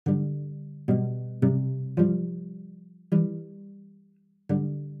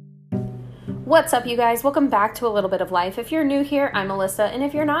What's up, you guys? Welcome back to A Little Bit of Life. If you're new here, I'm Alyssa, and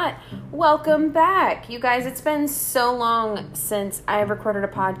if you're not, welcome back. You guys, it's been so long since I recorded a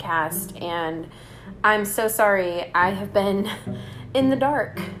podcast, and I'm so sorry. I have been in the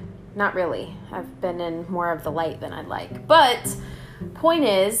dark. Not really. I've been in more of the light than I'd like. But point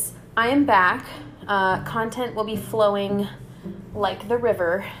is, I am back. Content will be flowing like the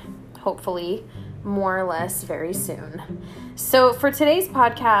river, hopefully, more or less very soon. So for today's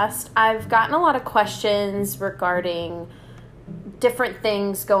podcast, I've gotten a lot of questions regarding different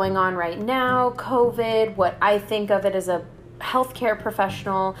things going on right now, COVID, what I think of it as a healthcare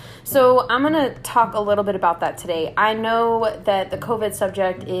professional. So I'm going to talk a little bit about that today. I know that the COVID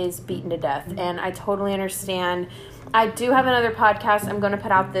subject is beaten to death, and I totally understand. I do have another podcast I'm going to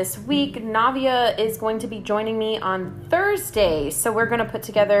put out this week. Navia is going to be joining me on Thursday. So we're going to put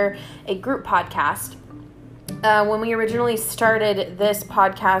together a group podcast. When we originally started this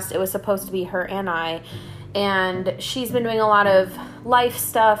podcast, it was supposed to be her and I. And she's been doing a lot of life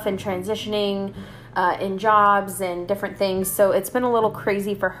stuff and transitioning in jobs and different things. So it's been a little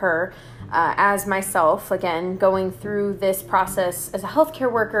crazy for her. As myself, again, going through this process as a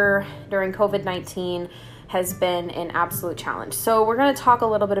healthcare worker during COVID-19 has been an absolute challenge. So we're going to talk a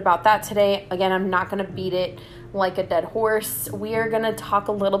little bit about that today. Again, I'm not going to beat it like a dead horse. We are going to talk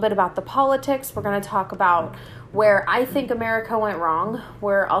a little bit about the politics. We're going to talk about where I think America went wrong.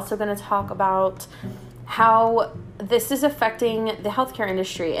 We're also going to talk about how this is affecting the healthcare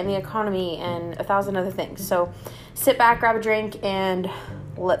industry and the economy and 1,000 other things. So sit back, grab a drink, and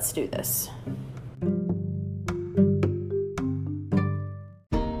let's do this.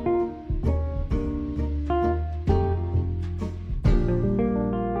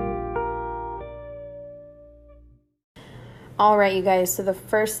 All right, you guys, so the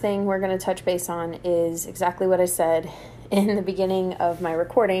first thing we're going to touch base on is exactly what I said in the beginning of my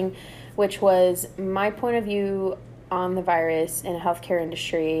recording, which was my point of view on the virus in the healthcare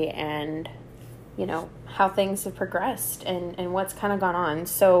industry and, you know, how things have progressed and what's kind of gone on.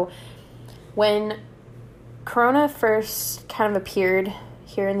 So when Corona first kind of appeared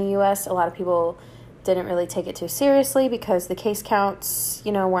here in the U.S., a lot of people didn't really take it too seriously because the case counts,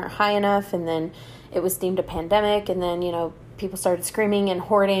 you know, weren't high enough, and then it was deemed a pandemic, and then, you know, people started screaming and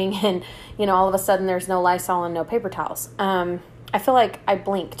hoarding, and, you know, all of a sudden there's no Lysol and no paper towels. I feel like I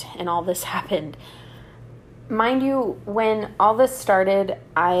blinked and all this happened. Mind you, when all this started,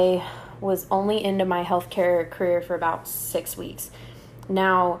 I was only into my healthcare career for about 6 weeks.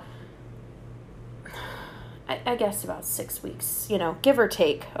 Now, I guess about 6 weeks, you know, give or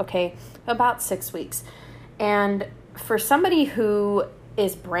take, okay, about 6 weeks. And for somebody who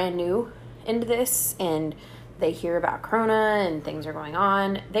is brand new into this and they hear about Corona and things are going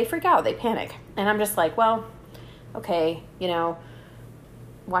on, they freak out, they panic. And I'm just like, well, okay, you know,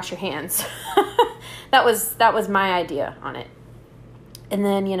 wash your hands. That was my idea on it. And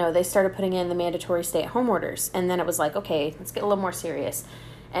then, you know, they started putting in the mandatory stay-at-home orders. And then it was like, okay, let's get a little more serious.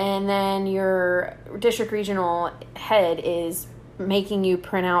 And then your district regional head is making you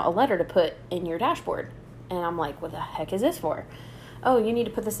print out a letter to put in your dashboard. And I'm like, what the heck is this for? Oh, you need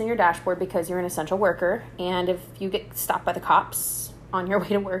to put this in your dashboard because you're an essential worker. And if you get stopped by the cops on your way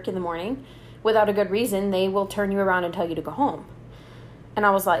to work in the morning without a good reason, they will turn you around and tell you to go home. And I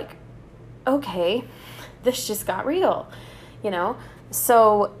was like, okay, this just got real, you know?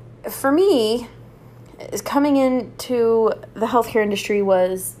 So for me, coming into the healthcare industry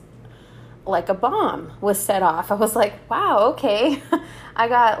was like a bomb was set off. I was like, wow, okay. I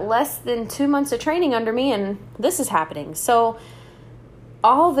got less than 2 months of training under me and this is happening. So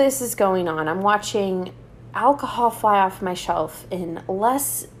all this is going on. I'm watching alcohol fly off my shelf in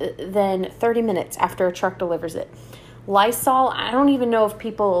less than 30 minutes after a truck delivers it. Lysol, I don't even know if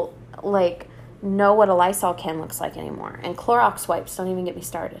people know what a Lysol can looks like anymore. And Clorox wipes, don't even get me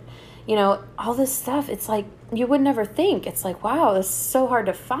started. You know, all this stuff, it's like you would never think. It's like, wow, this is so hard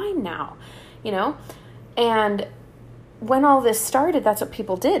to find now, you know? And when all this started, that's what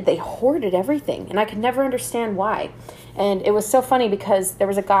people did. They hoarded everything, and I could never understand why. And it was so funny because there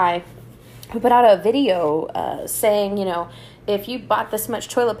was a guy who put out a video saying, you know, if you bought this much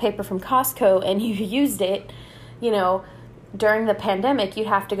toilet paper from Costco and you used it, you know, during the pandemic, you'd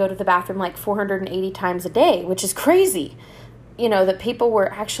have to go to the bathroom like 480 times a day, which is crazy. You know, that people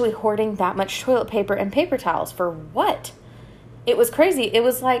were actually hoarding that much toilet paper and paper towels for what? It was crazy. It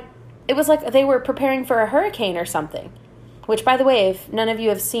was like they were preparing for a hurricane or something. Which, by the way, if none of you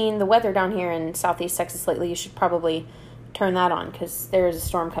have seen the weather down here in Southeast Texas lately, you should probably turn that on because there is a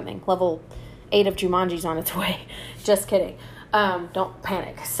storm coming. Level 8 of Jumanji's on its way. Just kidding. Don't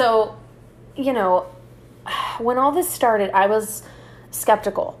panic. So, you know, when all this started, I was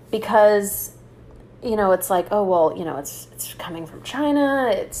skeptical because, it's like, oh, well, it's coming from China,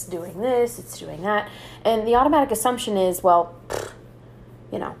 it's doing this, it's doing that. And the automatic assumption is, well,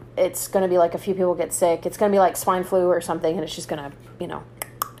 it's going to be like a few people get sick. It's going to be like swine flu or something, and it's just going to,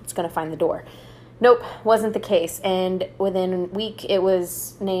 it's going to find the door. Nope, wasn't the case. And within a week, it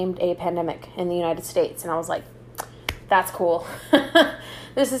was named a pandemic in the United States. And I was like, that's cool.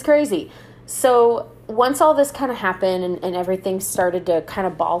 This is crazy. So once all this kind of happened and everything started to kind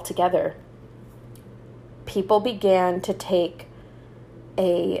of ball together, people began to take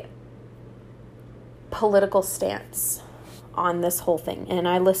a political stance on this whole thing. And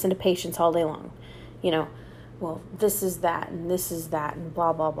I listened to patients all day long, well, this is that and this is that and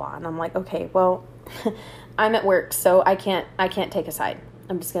blah, blah, blah. And I'm like, okay, well, I'm at work, so I can't take a side.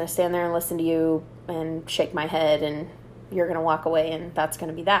 I'm just going to stand there and listen to you and shake my head, and you're going to walk away, and that's going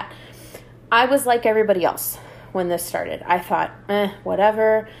to be that. I was like everybody else when this started. I thought,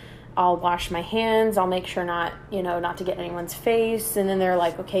 whatever. I'll wash my hands. I'll make sure not to get anyone's face. And then they're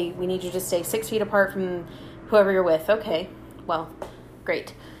like, okay, we need you to stay 6 feet apart from whoever you're with. Okay, well,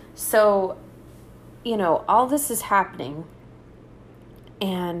 great. So, all this is happening,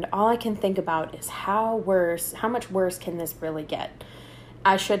 and all I can think about is how much worse can this really get?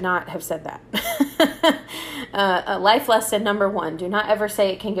 I should not have said that. Life lesson number 1, do not ever say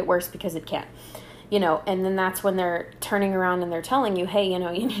it can get worse, because it can. And then that's when they're turning around and they're telling you, hey, you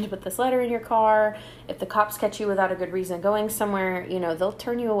need to put this letter in your car. If the cops catch you without a good reason going somewhere, they'll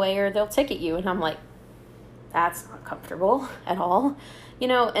turn you away or they'll ticket you. And I'm like, that's not comfortable at all.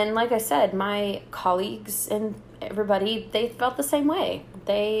 And like I said, my colleagues and everybody, they felt the same way.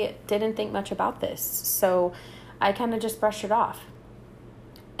 They didn't think much about this. So I kind of just brushed it off.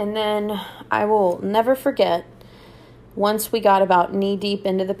 And then I will never forget, once we got about knee deep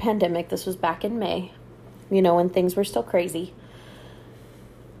into the pandemic, this was back in May, when things were still crazy,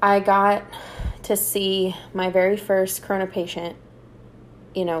 I got to see my very first corona patient,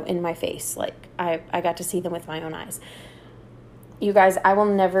 in my face. Like I got to see them with my own eyes. You guys, I will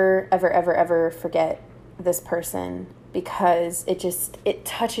never, ever, ever, ever forget this person, because it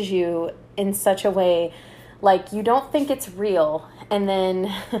touches you in such a way, like you don't think it's real, and then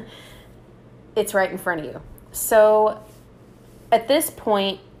it's right in front of you. So at this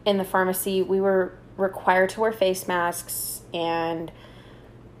point in the pharmacy, we were required to wear face masks, and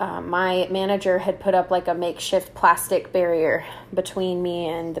my manager had put up like a makeshift plastic barrier between me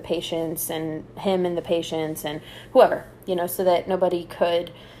and the patients, and him and the patients, and whoever, so that nobody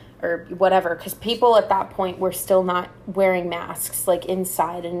could, or whatever, because people at that point were still not wearing masks like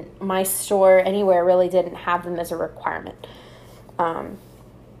inside, and my store anywhere really didn't have them as a requirement.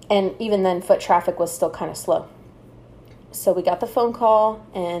 And even then, foot traffic was still kind of slow. So we got the phone call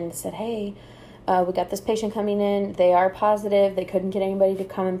and said, hey, we got this patient coming in. They are positive. They couldn't get anybody to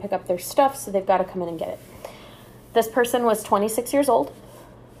come and pick up their stuff, so they've got to come in and get it. This person was 26 years old,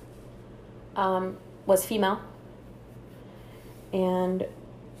 was female, and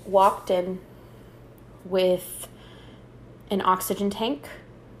walked in with an oxygen tank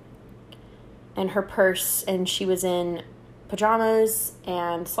and her purse, and she was in pajamas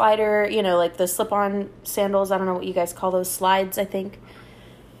and slider, like the slip-on sandals. I don't know what you guys call those, slides, I think.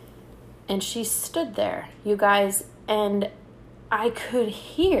 And she stood there, you guys, and I could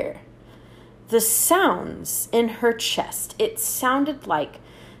hear the sounds in her chest. It sounded like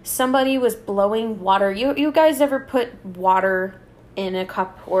somebody was blowing water. You guys ever put water in a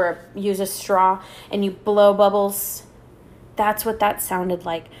cup or use a straw and you blow bubbles? That's what that sounded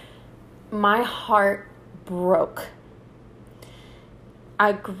like. My heart broke.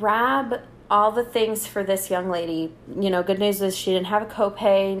 I grab all the things for this young lady. Good news is she didn't have a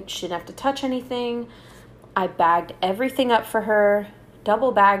copay. She didn't have to touch anything. I bagged everything up for her,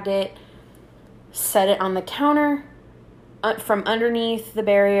 double bagged it, set it on the counter from underneath the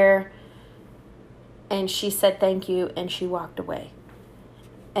barrier, and she said thank you, and she walked away.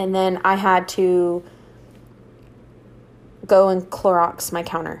 And then I had to go and Clorox my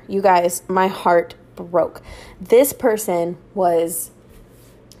counter. You guys, my heart broke. This person was,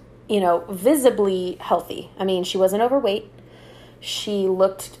 visibly healthy. I mean, she wasn't overweight. She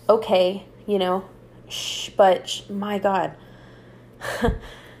looked okay, but my God,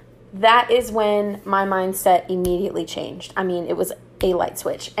 that is when my mindset immediately changed. I mean, it was a light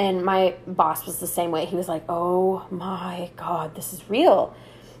switch. And my boss was the same way. He was like, oh my God, this is real.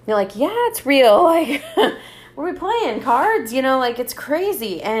 And you're like, yeah, it's real. Like, were we playing cards? Like, it's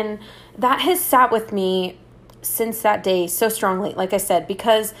crazy. And that has sat with me since that day so strongly, like I said,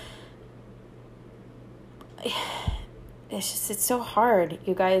 because it's so hard,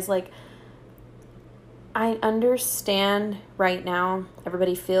 you guys. Like, I understand right now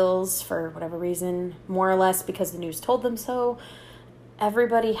everybody feels, for whatever reason, more or less because the news told them so,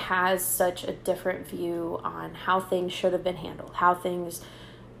 everybody has such a different view on how things should have been handled, how things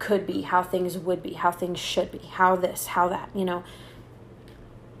could be, how things would be, how things should be, how this, how that,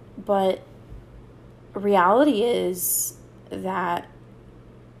 But reality is that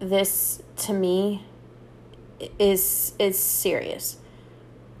this, to me, is serious.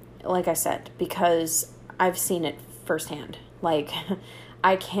 Like I said, because I've seen it firsthand. Like,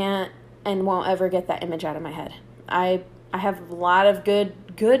 I can't and won't ever get that image out of my head. I have a lot of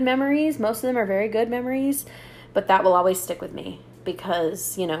good memories. Most of them are very good memories, but that will always stick with me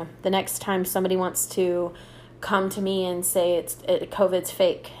because, the next time somebody wants to come to me and say COVID's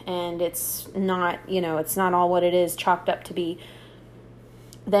fake and it's not, it's not all what it is chalked up to be,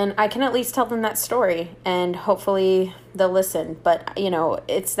 then I can at least tell them that story and hopefully they'll listen. But,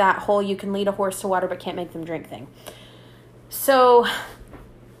 it's that whole you can lead a horse to water but can't make them drink thing. So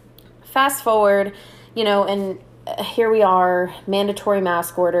fast forward, and here we are, mandatory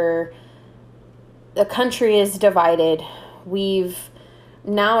mask order. The country is divided. We've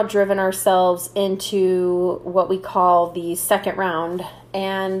now driven ourselves into what we call the second round,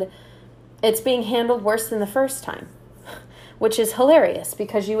 and it's being handled worse than the first time, which is hilarious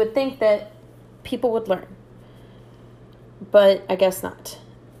because you would think that people would learn, but I guess not.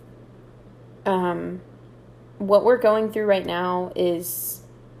 What we're going through right now is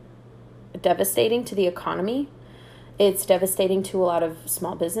devastating to the economy. It's devastating to a lot of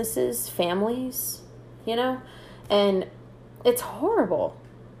small businesses, families, and it's horrible.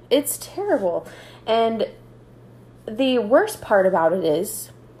 It's terrible. And the worst part about it is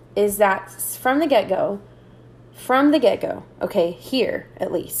that from the get-go, okay, here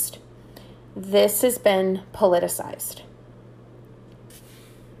at least, this has been politicized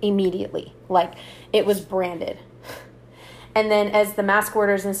immediately. Like, it was branded. And then as the mask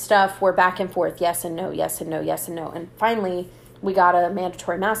orders and stuff were back and forth, yes and no, yes and no, yes and no. And finally, we got a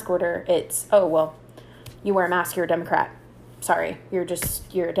mandatory mask order. It's, oh, well, you wear a mask, you're a Democrat. Sorry, you're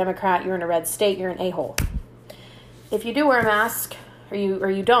a Democrat, you're in a red state, you're an a-hole. If you do wear a mask, or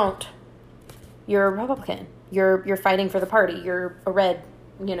you don't, you're a Republican. You're fighting for the party. You're a red,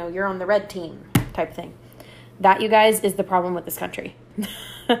 you're on the red team type thing. That, you guys, is the problem with this country.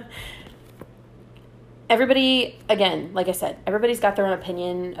 Everybody, again, like I said, everybody's got their own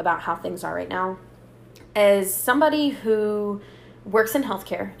opinion about how things are right now. As somebody who works in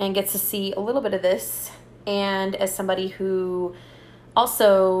healthcare and gets to see a little bit of this, and as somebody who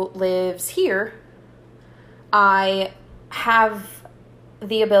also lives here, I have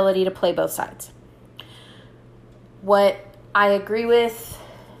the ability to play both sides. What I agree with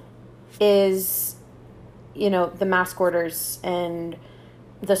is, the mask orders and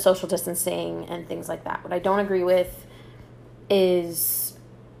the social distancing and things like that. What I don't agree with is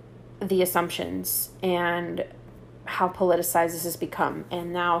the assumptions and how politicized this has become.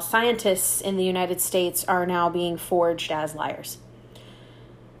 And now scientists in the United States are now being forged as liars.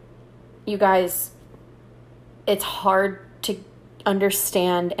 You guys, it's hard to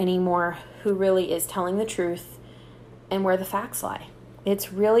understand anymore who really is telling the truth and where the facts lie.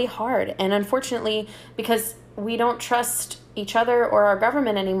 It's really hard. And unfortunately, because we don't trust each other or our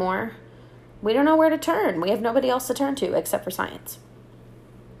government anymore, we don't know where to turn. We have nobody else to turn to except for science.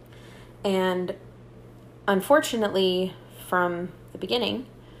 And unfortunately, from the beginning,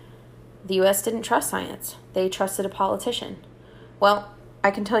 the U.S. didn't trust science. They trusted a politician. Well,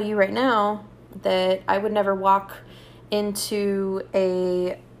 I can tell you right now that I would never walk into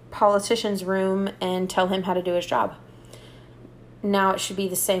a politician's room and tell him how to do his job. Now it should be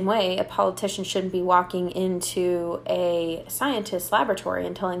the same way. A politician shouldn't be walking into a scientist's laboratory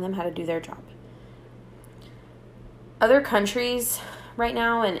and telling them how to do their job. Other countries right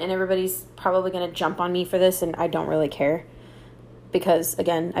now, and everybody's probably going to jump on me for this, and I don't really care. Because,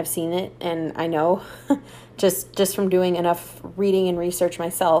 again, I've seen it, and I know, just from doing enough reading and research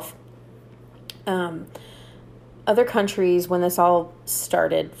myself. Other countries, when this all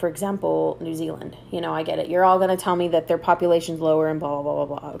started, for example, New Zealand, I get it. You're all going to tell me that their population's lower and blah, blah,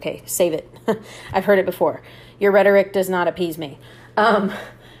 blah, blah. Okay, save it. I've heard it before. Your rhetoric does not appease me.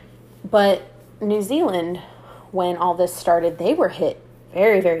 But New Zealand, when all this started, they were hit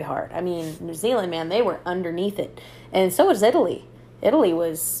very, very hard. I mean, New Zealand, man, they were underneath it. And so was Italy. Italy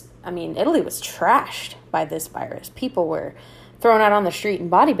was trashed by this virus. People were thrown out on the street in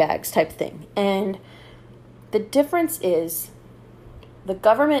body bags type thing. And the difference is the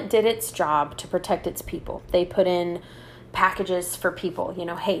government did its job to protect its people. They put in packages for people,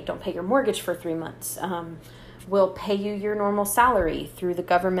 hey, don't pay your mortgage for 3 months. We'll pay you your normal salary through the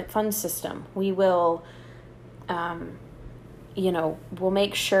government fund system. We will, we'll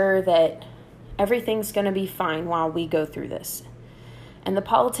make sure that everything's going to be fine while we go through this. And the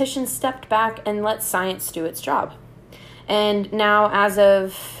politicians stepped back and let science do its job. And now, as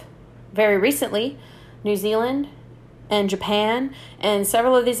of very recently, New Zealand and Japan and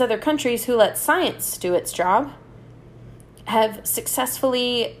several of these other countries who let science do its job have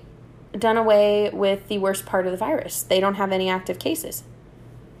successfully done away with the worst part of the virus. They don't have any active cases.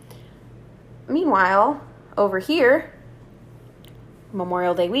 Meanwhile, over here,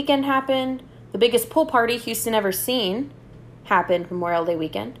 Memorial Day weekend happened. The biggest pool party Houston ever seen happened Memorial Day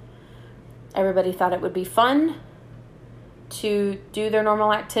weekend. Everybody thought it would be fun to do their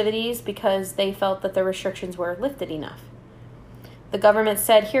normal activities because they felt that the restrictions were lifted enough. The government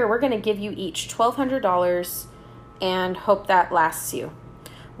said, here, we're going to give you each $1,200 and hope that lasts you.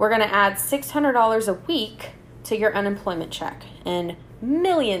 We're going to add $600 a week to your unemployment check. And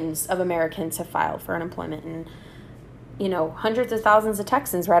millions of Americans have filed for unemployment, and, hundreds of thousands of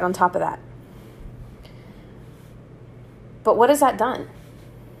Texans right on top of that. But what has that done?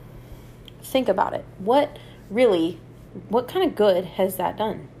 Think about it. What kind of good has that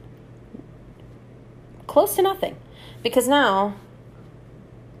done? Close to nothing. Because now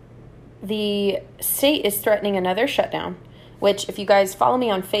the state is threatening another shutdown, which, if you guys follow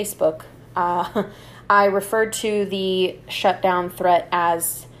me on Facebook, I referred to the shutdown threat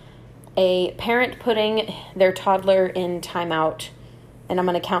as a parent putting their toddler in timeout, and I'm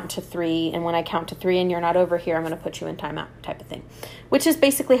going to count to 3, and when I count to 3 and you're not over here, I'm going to put you in timeout type of thing, which is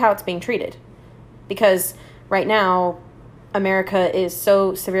basically how it's being treated. Because right now, America is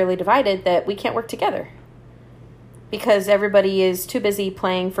so severely divided that we can't work together because everybody is too busy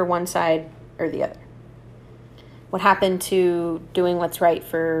playing for one side or the other. What happened to doing what's right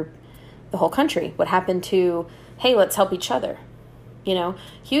for the whole country? What happened to, hey, let's help each other?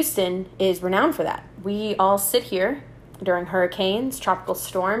 Houston is renowned for that. We all sit here during hurricanes, tropical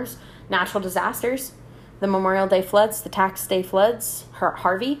storms, natural disasters, the Memorial Day floods, the Tax Day floods,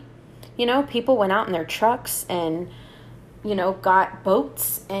 Harvey. People went out in their trucks and, got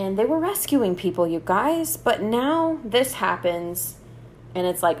boats and they were rescuing people, you guys. But now this happens and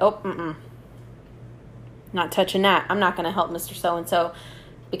it's like, not touching that. I'm not going to help Mr. So-and-so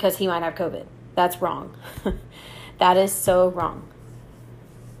because he might have COVID. That's wrong. That is so wrong.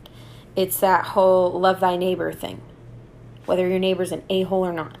 It's that whole love thy neighbor thing, whether your neighbor's an a-hole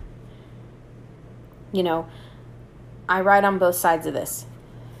or not. I ride on both sides of this.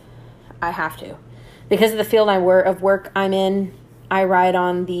 I have to. Because of the field of work I'm in, I ride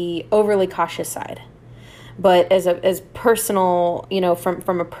on the overly cautious side. But as personal,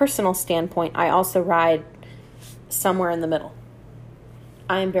 from a personal standpoint, I also ride somewhere in the middle.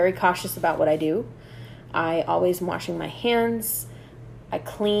 I am very cautious about what I do. I always am washing my hands. I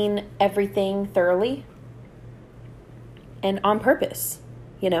clean everything thoroughly and on purpose,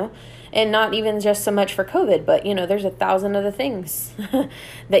 and not even just so much for COVID, but, there's 1,000 other things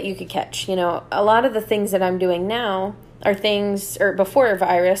that you could catch. A lot of the things that I'm doing now are things, or before a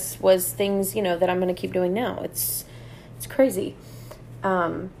virus was things, that I'm going to keep doing now. It's crazy.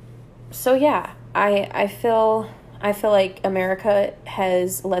 So yeah, I feel like America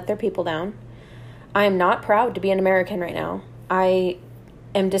has let their people down. I am not proud to be an American right now. I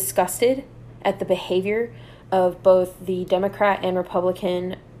am disgusted at the behavior of both the Democrat and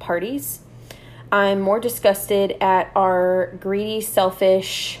Republican parties. I'm more disgusted at our greedy,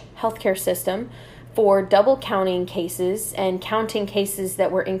 selfish healthcare system for double counting cases and counting cases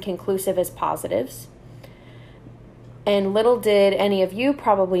that were inconclusive as positives. And little did any of you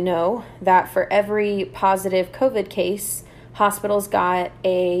probably know that for every positive COVID case, hospitals got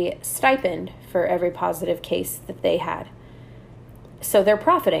a stipend for every positive case that they had. So they're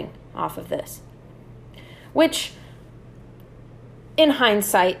profiting off of this, which in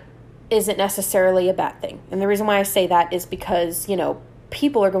hindsight isn't necessarily a bad thing. And the reason why I say that is because,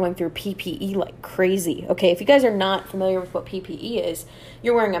 people are going through PPE like crazy. Okay, if you guys are not familiar with what PPE is,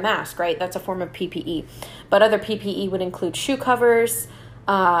 you're wearing a mask, right? That's a form of PPE. But other PPE would include shoe covers,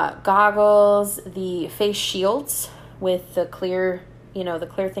 goggles, the face shields with the clear, the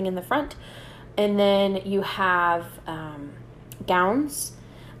clear thing in the front. And then you have gowns,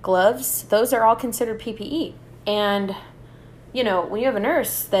 gloves. Those are all considered PPE. And when you have a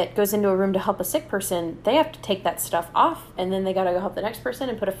nurse that goes into a room to help a sick person, they have to take that stuff off, and then they got to go help the next person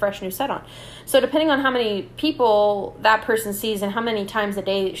and put a fresh new set on. So depending on how many people that person sees and how many times a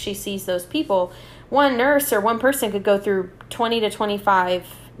day she sees those people, one nurse or one person could go through 20 to 25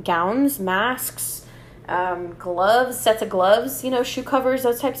 gowns, masks, gloves, sets of gloves, shoe covers,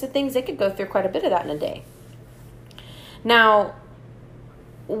 those types of things. They could go through quite a bit of that in a day. Now,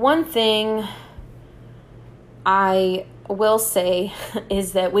 one thing I will say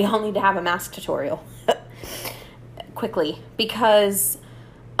is that we all need to have a mask tutorial quickly, because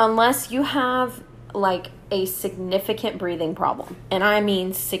unless you have like a significant breathing problem, and I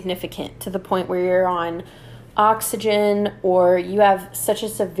mean significant to the point where you're on oxygen or you have such a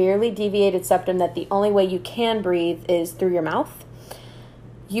severely deviated septum that the only way you can breathe is through your mouth,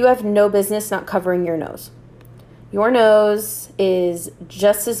 you have no business not covering your nose. Your nose is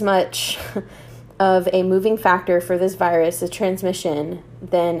just as much of a moving factor for this virus, a transmission,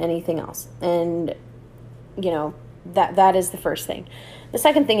 than anything else. And, that is the first thing. The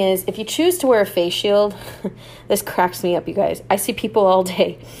second thing is, if you choose to wear a face shield, this cracks me up, you guys. I see people all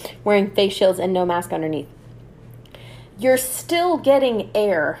day wearing face shields and no mask underneath. You're still getting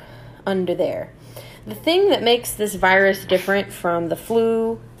air under there. The thing that makes this virus different from the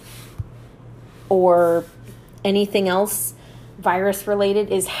flu or anything else virus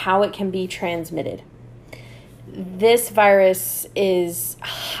related is how it can be transmitted. This virus is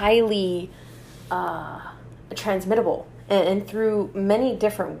highly transmittable and through many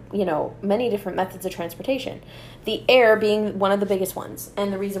different methods of transportation. The air being one of the biggest ones.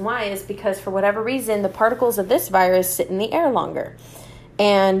 And the reason why is because for whatever reason, the particles of this virus sit in the air longer.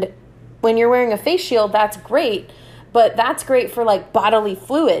 And when you're wearing a face shield, that's great, but that's great for like bodily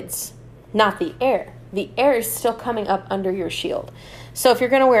fluids, not the air. The air is still coming up under your shield. So if you're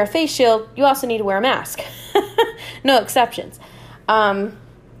going to wear a face shield, you also need to wear a mask. No exceptions.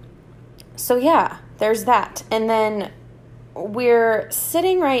 So yeah, there's that. And then we're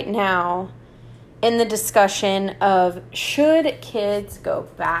sitting right now in the discussion of, should kids go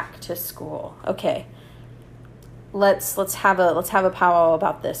back to school? Okay. Let's have a powwow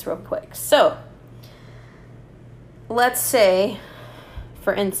about this real quick. So, let's say,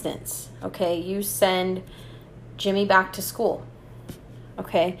 for instance, okay, you send Jimmy back to school.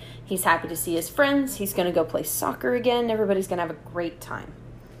 Okay, he's happy to see his friends. He's going to go play soccer again. Everybody's going to have a great time.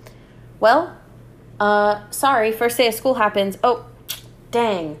 Well, sorry, first day of school happens. Oh,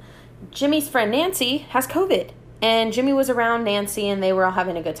 dang. Jimmy's friend Nancy has COVID. And Jimmy was around Nancy and they were all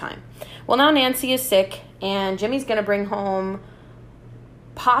having a good time. Well, now Nancy is sick and Jimmy's going to bring home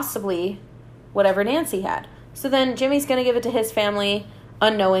possibly whatever Nancy had. So then Jimmy's going to give it to his family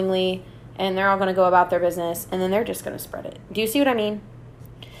unknowingly and they're all going to go about their business and then they're just going to spread it. Do you see what I mean?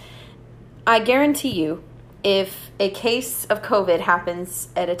 I guarantee you, if a case of COVID happens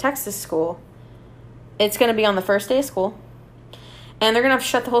at a Texas school, it's going to be on the first day of school, and they're going to have to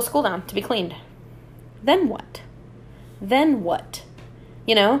shut the whole school down to be cleaned. Then what? Then what?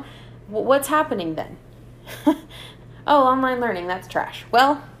 What's happening then? Oh, online learning, that's trash.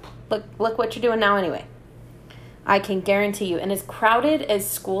 Well, look what you're doing now anyway. I can guarantee you, and as crowded as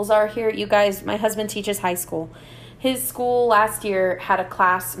schools are here, you guys, my husband teaches high school. His school last year had a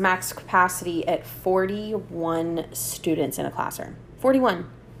class max capacity at 41 students in a classroom. 41.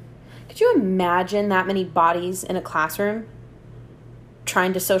 Could you imagine that many bodies in a classroom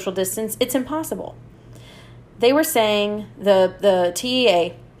trying to social distance? It's impossible. They were saying, the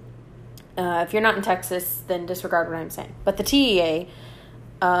TEA, if you're not in Texas, then disregard what I'm saying. But the TEA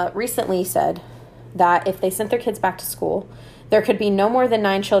recently said that if they sent their kids back to school, there could be no more than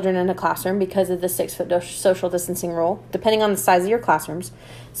 9 children in a classroom because of the 6-foot social distancing rule, depending on the size of your classrooms.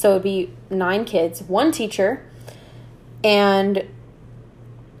 So it would be 9 kids, 1 teacher. And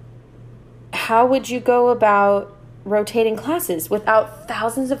how would you go about rotating classes without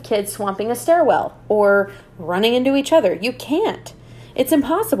thousands of kids swamping a stairwell or running into each other? You can't. It's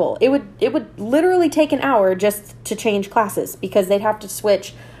impossible. It would literally take an hour just to change classes because they'd have to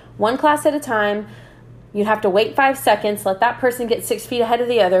switch one class at a time. You'd have to wait 5 seconds, let that person get 6 feet ahead of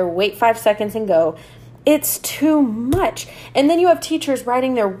the other, wait 5 seconds and go. It's too much. And then you have teachers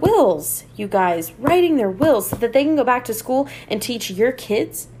writing their wills, you guys, writing their wills so that they can go back to school and teach your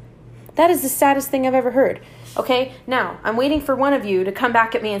kids. That is the saddest thing I've ever heard. Okay, now I'm waiting for one of you to come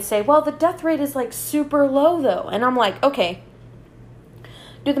back at me and say, well, the death rate is like super low though. And I'm like, okay,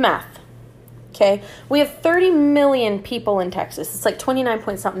 do the math. Okay, we have 30 million people in Texas. It's like 29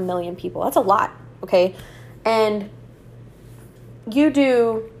 point something million people. That's a lot. Okay, and you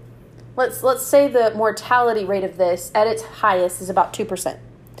do, let's say the mortality rate of this at its highest is about 2%.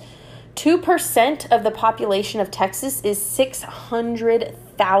 2% of the population of Texas is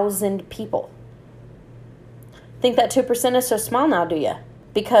 600,000 people. Think that 2% is so small now, do you?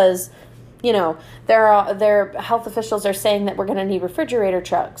 Because, their health officials are saying that we're going to need refrigerator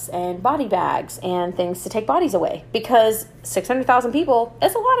trucks and body bags and things to take bodies away because 600,000 people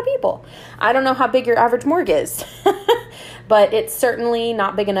is a lot of people. I don't know how big your average morgue is, but it's certainly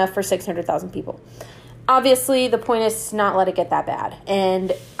not big enough for 600,000 people. obviously, the point is to not let it get that bad.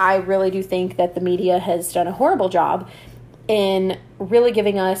 And I really do think that the media has done a horrible job in really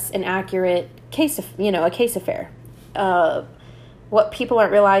giving us an accurate case affair. What people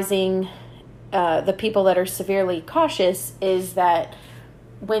aren't realizing, the people that are severely cautious, is that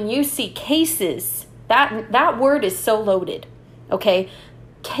when you see cases, that word is so loaded, okay?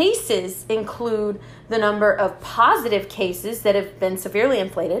 Cases include the number of positive cases that have been severely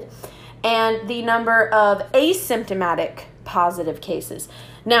inflated and the number of asymptomatic positive cases.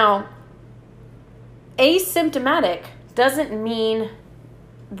 Now, asymptomatic doesn't mean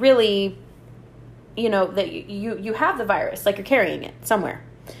really, that you have the virus, like you're carrying it somewhere.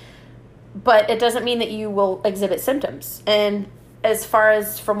 But it doesn't mean that you will exhibit symptoms. And as far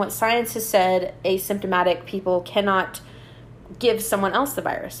as from what science has said, asymptomatic people cannot give someone else the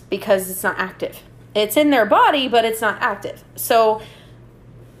virus because it's not active. It's in their body, but it's not active. So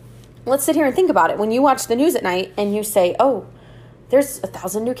let's sit here and think about it. When you watch the news at night and you say, oh, there's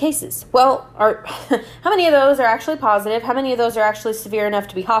 1,000 new cases. Well, how many of those are actually positive? How many of those are actually severe enough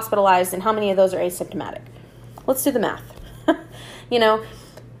to be hospitalized? And how many of those are asymptomatic? Let's do the math.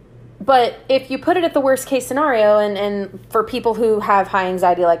 But if you put it at the worst case scenario, and for people who have high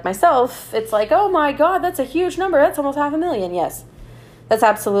anxiety like myself, it's like, oh my God, that's a huge number. That's almost 500,000. Yes, that's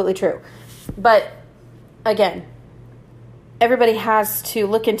absolutely true. But again, everybody has to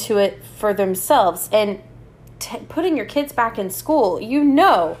look into it for themselves. And putting your kids back in school,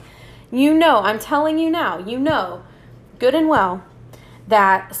 I'm telling you now, good and well,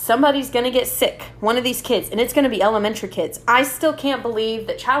 that somebody's going to get sick, one of these kids, and it's going to be elementary kids. I still can't believe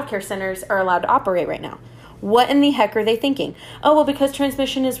that childcare centers are allowed to operate right now. What in the heck are they thinking? Oh, well, because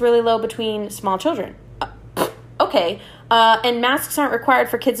transmission is really low between small children. Okay. And masks aren't required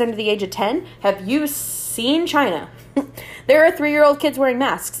for kids under the age of 10. Have you seen China? There are 3-year-old kids wearing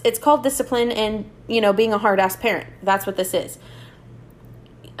masks. It's called discipline and, being a hard-ass parent. That's what this is.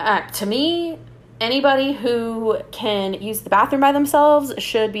 To me, anybody who can use the bathroom by themselves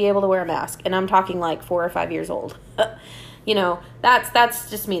should be able to wear a mask. And I'm talking like 4 or 5 years old. That's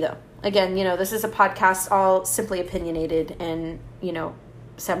just me though. Again, this is a podcast all simply opinionated and,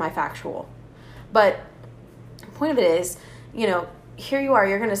 semi-factual. But the point of it is, here you are,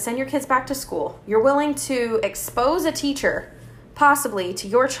 you're going to send your kids back to school. You're willing to expose a teacher possibly to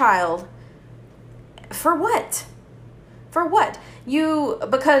your child for what? For what?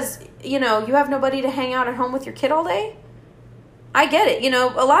 Because you have nobody to hang out at home with your kid all day? I get it.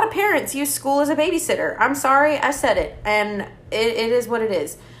 A lot of parents use school as a babysitter. I'm sorry, I said it. And it is what it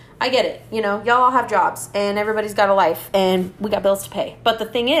is. I get it. Y'all all have jobs and everybody's got a life and we got bills to pay. But the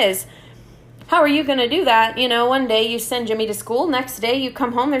thing is, how are you going to do that? One day you send Jimmy to school. Next day you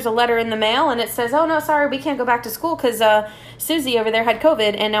come home, there's a letter in the mail and it says, oh no, sorry, we can't go back to school because Susie over there had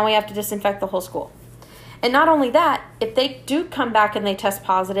COVID and now we have to disinfect the whole school. And not only that, if they do come back and they test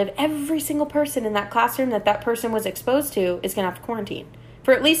positive, every single person in that classroom that person was exposed to is going to have to quarantine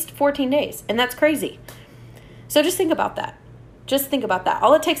for at least 14 days. And that's crazy. So just think about that.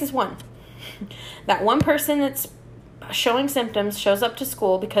 All it takes is one. That one person that's showing symptoms shows up to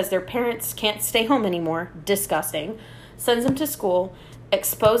school because their parents can't stay home anymore. Disgusting. Sends them to school,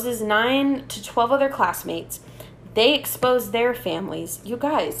 exposes 9 to 12 other classmates. They expose their families. You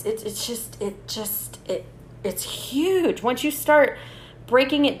guys, it's huge. Once you start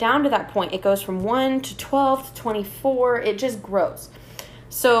breaking it down to that point, it goes from 1 to 12 to 24. It just grows.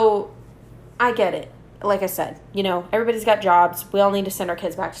 So I get it. Like I said, everybody's got jobs. We all need to send our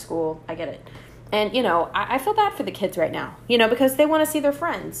kids back to school. I get it. And, I feel bad for the kids right now, because they want to see their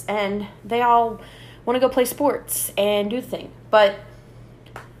friends and they all want to go play sports and do the thing. But,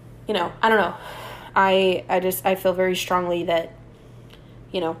 I don't know. I feel very strongly that,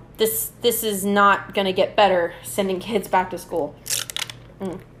 this is not going to get better sending kids back to school.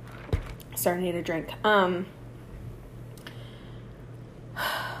 Starting to need a drink.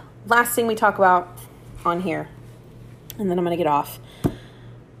 Last thing we talk about on here, and then I'm going to get off,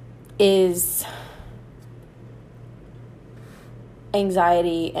 is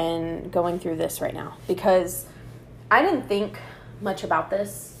anxiety and going through this right now. Because I didn't think much about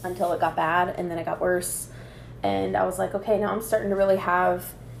this until it got bad and then it got worse. And I was like, okay, now I'm starting to really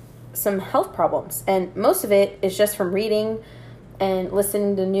have some health problems. And most of it is just from reading and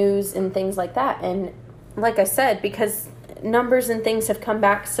listening to news and things like that. And like I said, because numbers and things have come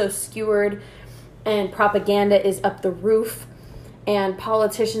back so skewered and propaganda is up the roof and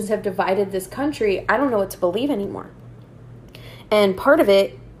politicians have divided this country, I don't know what to believe anymore. And part of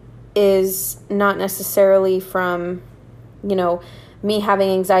it is not necessarily from, me having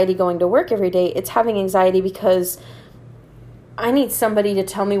anxiety going to work every day. It's having anxiety because I need somebody to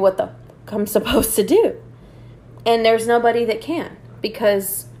tell me what the I'm supposed to do. And there's nobody that can,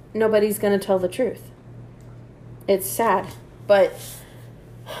 because nobody's going to tell the truth. It's sad, but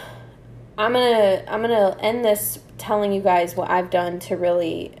I'm going to end this telling you guys what I've done to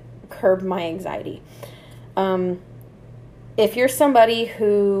really curb my anxiety. If you're somebody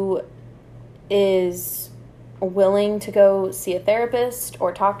who is willing to go see a therapist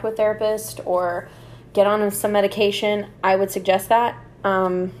or talk to a therapist or get on some medication, I would suggest that.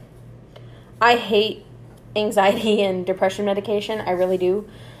 I hate anxiety and depression medication. I really do.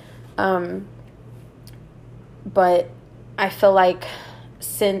 But I feel like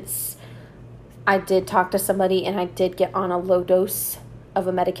since I did talk to somebody and I did get on a low dose of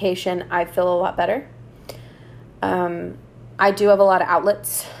a medication, I feel a lot better. I do have a lot of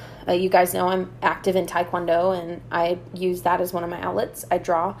outlets. You guys know I'm active in Taekwondo, and I use that as one of my outlets. I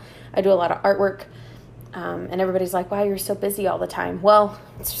draw. I do a lot of artwork. And everybody's like, wow, you're so busy all the time. Well,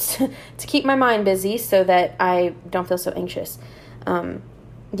 it's just to keep my mind busy so that I don't feel so anxious.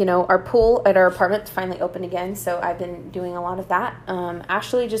 Our pool at our apartment finally opened again, so I've been doing a lot of that.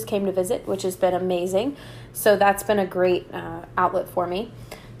 Ashley just came to visit, which has been amazing. So that's been a great outlet for me.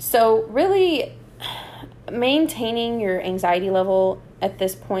 So really maintaining your anxiety level at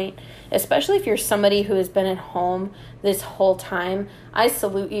this point, especially if you're somebody who has been at home this whole time, I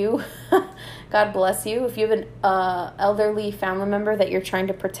salute you. God bless you. If you have an elderly family member that you're trying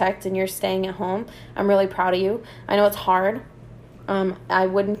to protect and you're staying at home, I'm really proud of you. I know it's hard. I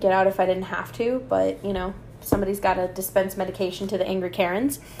wouldn't get out if I didn't have to, but, somebody's got to dispense medication to the angry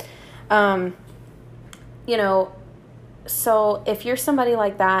Karens. So if you're somebody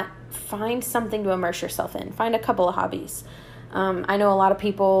like that, find something to immerse yourself in. Find a couple of hobbies. I know a lot of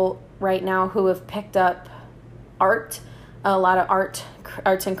people right now who have picked up art, a lot of arts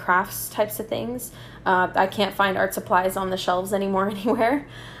and crafts types of things. I can't find art supplies on the shelves anymore anywhere.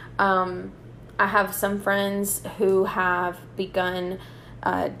 I have some friends who have begun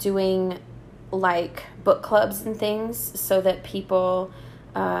doing like book clubs and things so that people,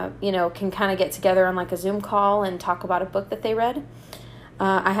 can kind of get together on like a Zoom call and talk about a book that they read.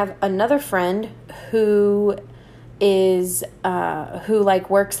 I have another friend who is,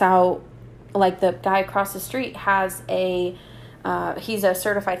 works out, like the guy across the street has he's a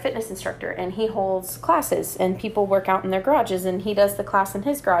certified fitness instructor, and he holds classes, and people work out in their garages, and he does the class in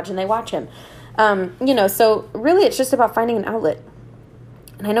his garage, and they watch him. So really it's just about finding an outlet.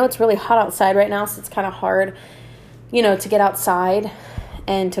 And I know it's really hot outside right now, so it's kind of hard, to get outside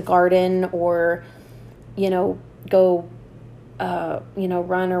and to garden or, go,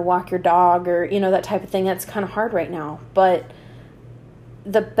 run or walk your dog or, that type of thing. That's kind of hard right now. But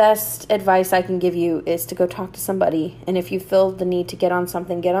the best advice I can give you is to go talk to somebody. And if you feel the need to get on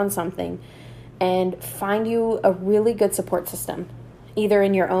something and find you a really good support system, either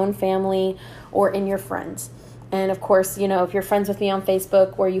in your own family or in your friends. And of course, if you're friends with me on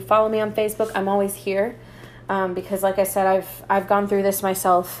Facebook or you follow me on Facebook, I'm always here. Because like I said, I've gone through this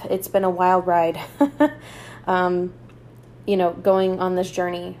myself. It's been a wild ride, going on this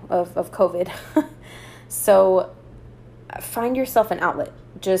journey of COVID. So find yourself an outlet.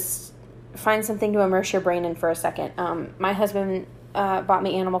 Just find something to immerse your brain in for a second. My husband bought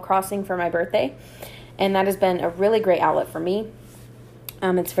me Animal Crossing for my birthday, and that has been a really great outlet for me.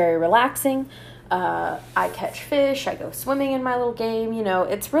 It's very relaxing. I catch fish. I go swimming in my little game.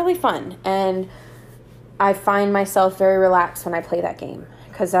 It's really fun. And I find myself very relaxed when I play that game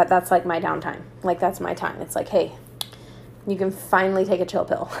because that's like my downtime. Like that's my time. It's like, hey, you can finally take a chill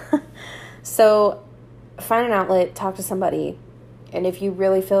pill. So find an outlet, talk to somebody. And if you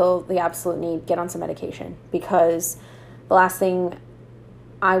really feel the absolute need, get on some medication, because the last thing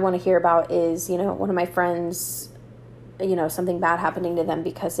I want to hear about is, one of my friends, something bad happening to them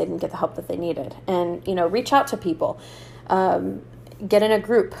because they didn't get the help that they needed. And, reach out to people, get in a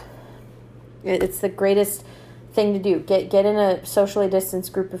group. It's the greatest thing to do. Get in a socially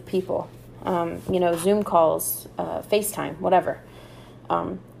distanced group of people, Zoom calls, FaceTime, whatever.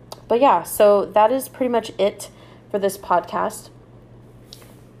 But yeah, so that is pretty much it for this podcast.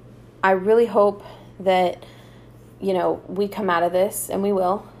 I really hope that, we come out of this, and we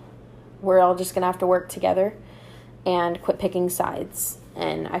will. We're all just going to have to work together and quit picking sides.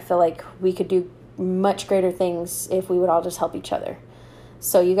 And I feel like we could do much greater things if we would all just help each other.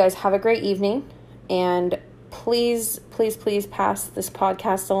 So you guys have a great evening, and please, please, please pass this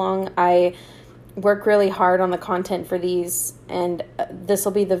podcast along. I work really hard on the content for these, and this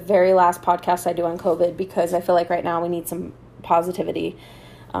will be the very last podcast I do on COVID, because I feel like right now we need some positivity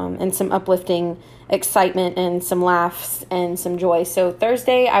and some uplifting excitement and some laughs and some joy. So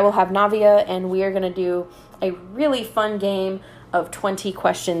Thursday I will have Navia, and we are going to do a really fun game of 20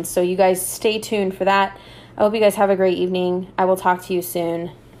 questions. So you guys stay tuned for that. I hope you guys have a great evening. I will talk to you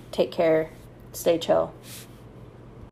soon. Take care. Stay chill.